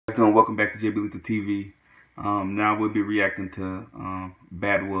Welcome, welcome back to JB Lethal TV. Now we'll be reacting to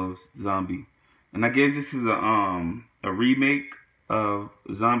Bad Wolves Zombie, and I guess this is a remake of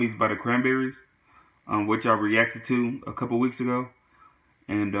Zombies by the Cranberries, which I reacted to a couple weeks ago.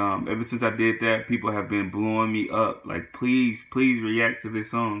 And ever since I did that, people have been blowing me up. Like, please react to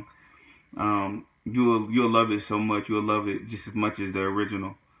this song. You'll love it so much. You'll love it just as much as the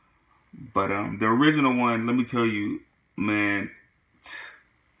original. But the original one, let me tell you, man.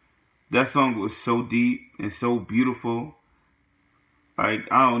 That song was so deep and so beautiful. Like,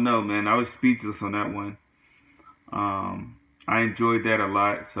 I don't know, man. I was speechless on that one. I enjoyed that a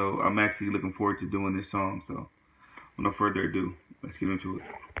lot, so I'm actually looking forward to doing this song. So, with no further ado, let's get into it.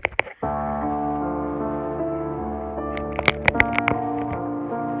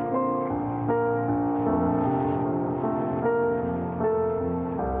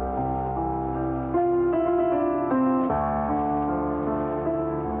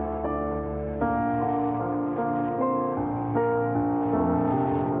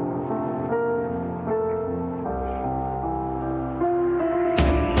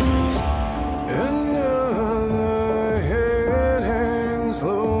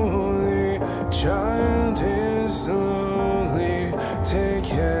 Child is slowly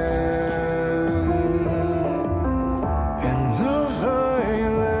taken, and the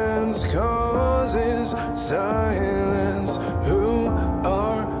violence causes silence. Who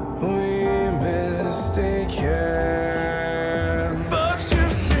are we mistaken? But you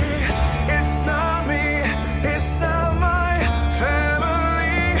see, it's not me, it's not my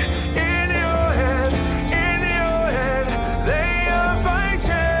family. In your head, they are fighting.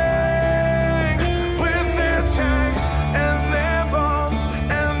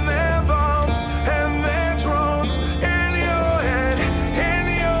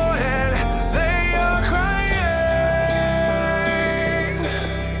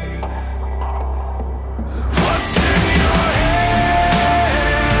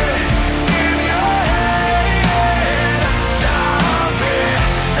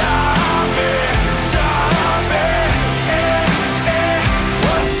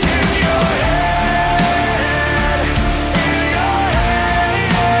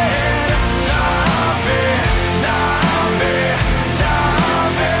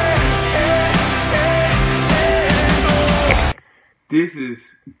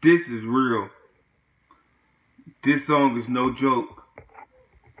 This is real. This song is no joke.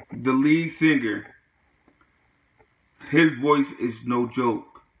 The lead singer, his voice is no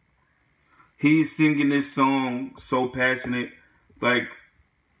joke. He's singing this song so passionate, like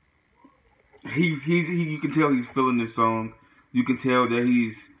you can tell he's feeling this song. You can tell that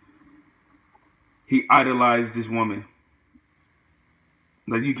he idolized this woman.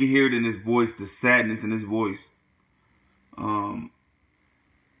 Like, you can hear it in his voice, the sadness in his voice.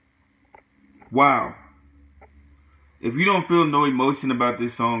 Wow. If you don't feel no emotion about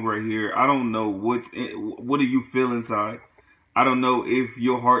this song right here, I don't know what do you feel inside. I don't know if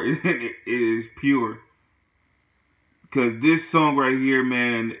your heart is pure. Because this song right here,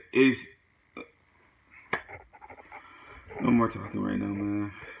 man, is... No more talking right now,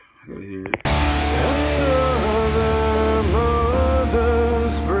 man. I gotta hear it. Another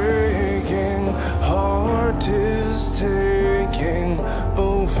mother's breaking, heart is taking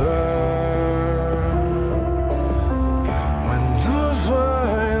over.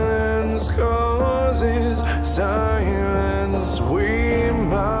 Silence, we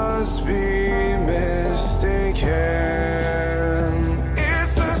must be mistaken.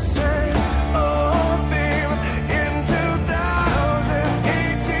 It's the same old theme in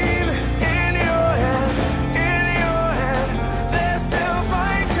 2018. In your head, they're still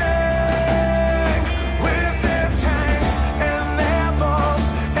fighting with their tanks and their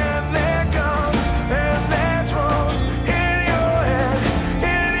bombs and their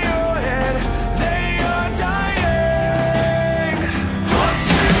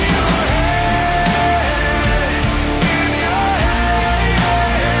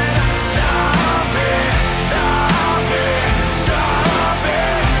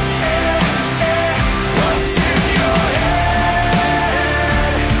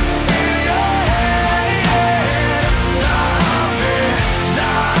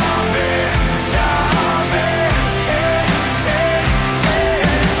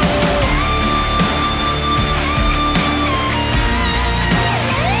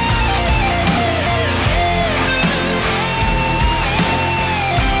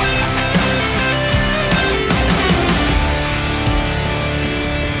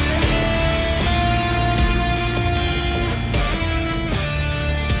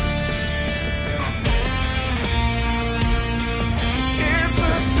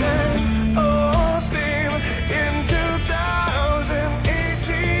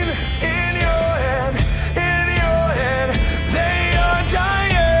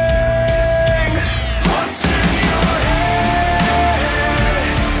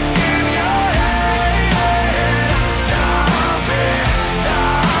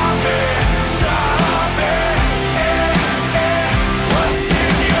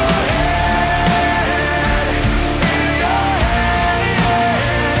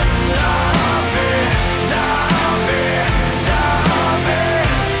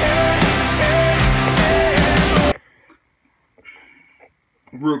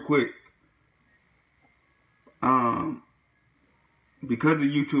quick. Because of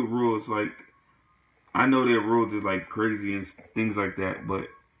YouTube rules, like, I know their rules is like crazy and things like that, but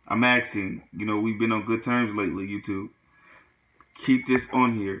I'm asking, you know, we've been on good terms lately, YouTube. Keep this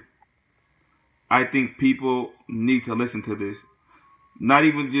on here. I think people need to listen to this. Not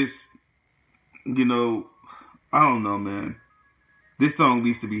even just, you know, I don't know, man. This song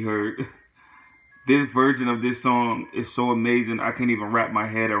needs to be heard. This version of this song is so amazing. I can't even wrap my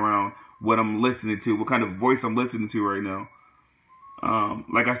head around what I'm listening to, what kind of voice I'm listening to right now.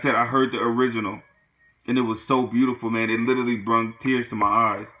 Like I said, I heard the original, and it was so beautiful, man. It literally brought tears to my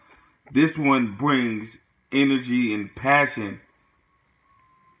eyes. This one brings energy and passion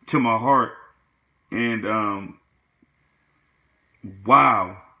to my heart. And,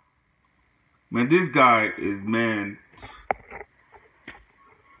 wow. Man, this guy is, man,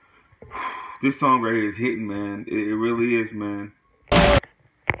 this song right here is hitting, man. It really is, man.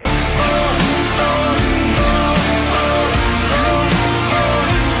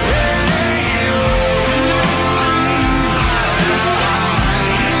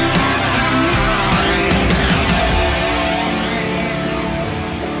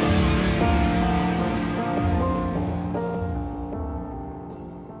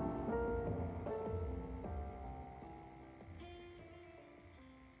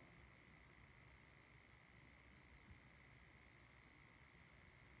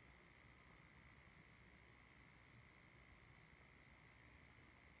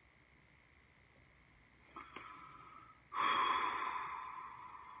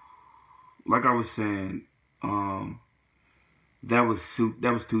 Like I was saying, that was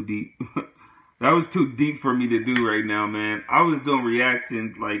too deep. That was too deep for me to do right now, man. I was doing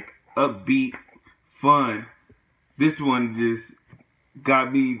reactions like upbeat, fun. This one just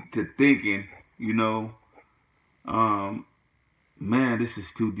got me to thinking, you know. Man, this is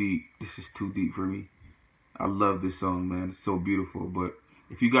too deep. This is too deep for me. I love this song, man. It's so beautiful. But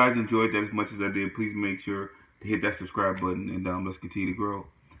if you guys enjoyed that as much as I did, please make sure to hit that subscribe button, and let's continue to grow.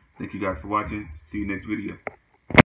 Thank you guys for watching. See you next video.